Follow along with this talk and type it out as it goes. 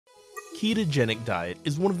Ketogenic diet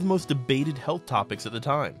is one of the most debated health topics at the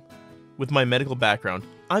time. With my medical background,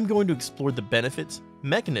 I'm going to explore the benefits,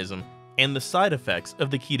 mechanism, and the side effects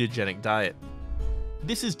of the ketogenic diet.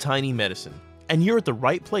 This is Tiny Medicine, and you're at the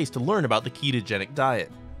right place to learn about the ketogenic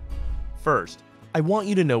diet. First, I want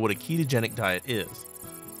you to know what a ketogenic diet is.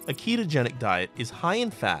 A ketogenic diet is high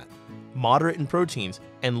in fat, moderate in proteins,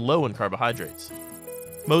 and low in carbohydrates.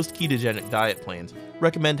 Most ketogenic diet plans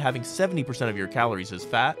recommend having 70% of your calories as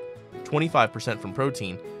fat, 25% from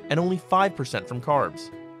protein, and only 5% from carbs.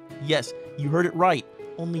 Yes, you heard it right,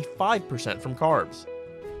 only 5% from carbs.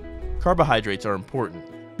 Carbohydrates are important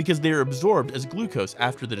because they are absorbed as glucose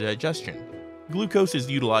after the digestion. Glucose is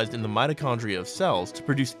utilized in the mitochondria of cells to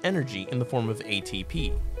produce energy in the form of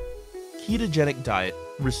ATP. Ketogenic diet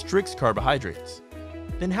restricts carbohydrates.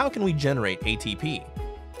 Then how can we generate ATP?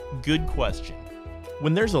 Good question.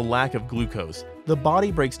 When there's a lack of glucose, the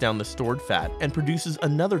body breaks down the stored fat and produces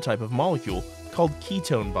another type of molecule called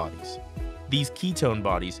ketone bodies. These ketone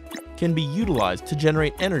bodies can be utilized to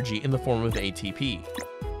generate energy in the form of ATP.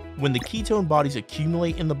 When the ketone bodies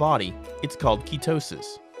accumulate in the body, it's called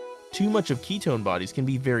ketosis. Too much of ketone bodies can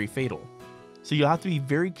be very fatal, so you'll have to be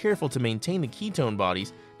very careful to maintain the ketone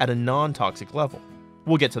bodies at a non-toxic level.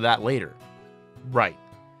 We'll get to that later. Right,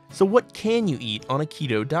 so what can you eat on a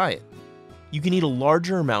keto diet? You can eat a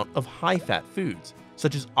larger amount of high-fat foods,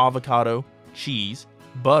 such as avocado, cheese,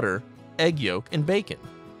 butter, egg yolk, and bacon,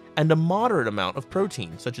 and a moderate amount of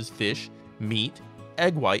protein, such as fish, meat,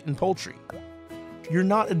 egg white, and poultry. You're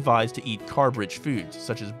not advised to eat carb-rich foods,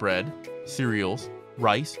 such as bread, cereals,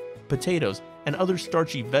 rice, potatoes, and other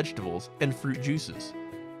starchy vegetables and fruit juices.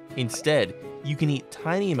 Instead, you can eat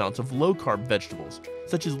tiny amounts of low-carb vegetables,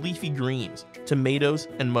 such as leafy greens, tomatoes,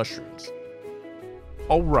 and mushrooms.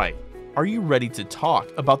 Alright, are you ready to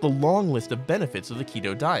talk about the long list of benefits of the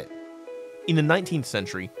keto diet? In the 19th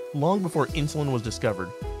century, long before insulin was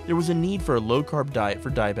discovered, there was a need for a low-carb diet for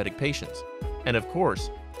diabetic patients. And of course,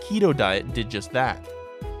 keto diet did just that.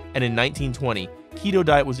 And in 1920, keto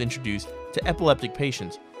diet was introduced to epileptic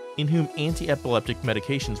patients in whom anti-epileptic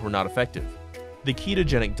medications were not effective. The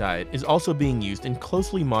ketogenic diet is also being used in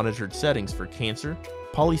closely monitored settings for cancer,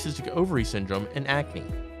 polycystic ovary syndrome, and acne.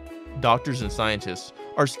 Doctors and scientists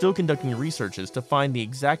are still conducting researches to find the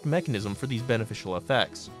exact mechanism for these beneficial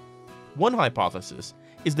effects. One hypothesis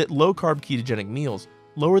is that low-carb ketogenic meals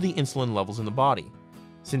lower the insulin levels in the body.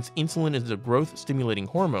 Since insulin is a growth-stimulating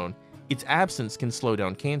hormone, its absence can slow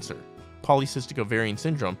down cancer, polycystic ovarian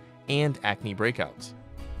syndrome, and acne breakouts.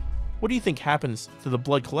 What do you think happens to the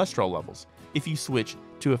blood cholesterol levels if you switch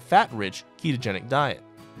to a fat-rich ketogenic diet?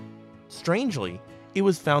 Strangely, it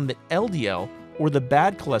was found that LDL, or the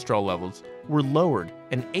bad cholesterol levels, were lowered,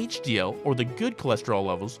 and HDL, or the good cholesterol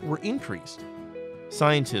levels, were increased.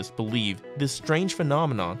 Scientists believe this strange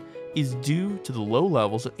phenomenon is due to the low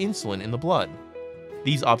levels of insulin in the blood.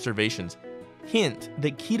 These observations hint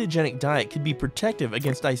that ketogenic diet could be protective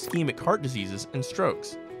against ischemic heart diseases and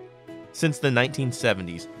strokes. Since the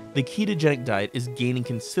 1970s, the ketogenic diet is gaining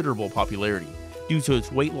considerable popularity due to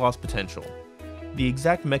its weight loss potential. The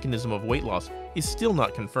exact mechanism of weight loss is still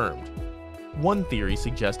not confirmed. One theory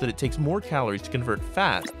suggests that it takes more calories to convert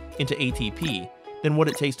fat into ATP than what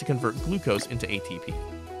it takes to convert glucose into ATP.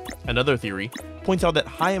 Another theory points out that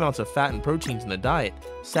high amounts of fat and proteins in the diet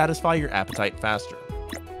satisfy your appetite faster.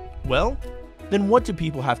 Well, then what do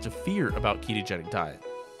people have to fear about ketogenic diet?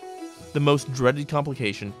 The most dreaded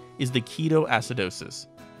complication is the ketoacidosis.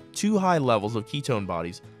 Too high levels of ketone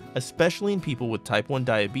bodies, especially in people with type 1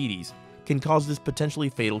 diabetes, can cause this potentially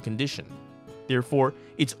fatal condition. Therefore,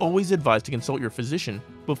 it's always advised to consult your physician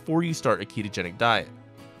before you start a ketogenic diet.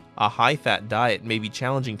 A high-fat diet may be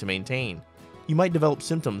challenging to maintain. You might develop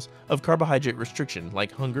symptoms of carbohydrate restriction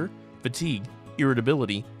like hunger, fatigue,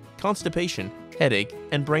 irritability, constipation, headache,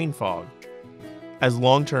 and brain fog. As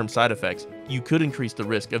long-term side effects, you could increase the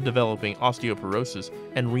risk of developing osteoporosis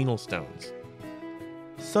and renal stones.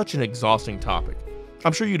 Such an exhausting topic.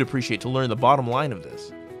 I'm sure you'd appreciate to learn the bottom line of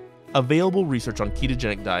this. Available research on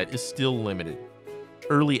ketogenic diet is still limited.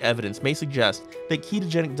 Early evidence may suggest that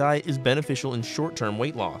ketogenic diet is beneficial in short-term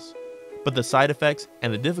weight loss, but the side effects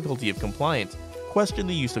and the difficulty of compliance question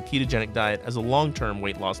the use of ketogenic diet as a long-term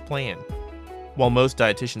weight loss plan. While most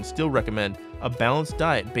dietitians still recommend a balanced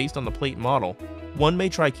diet based on the plate model, one may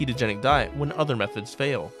try ketogenic diet when other methods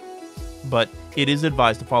fail. But it is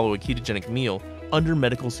advised to follow a ketogenic meal under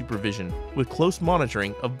medical supervision with close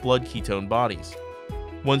monitoring of blood ketone bodies.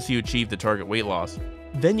 Once you achieve the target weight loss,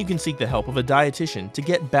 then you can seek the help of a dietitian to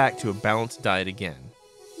get back to a balanced diet again.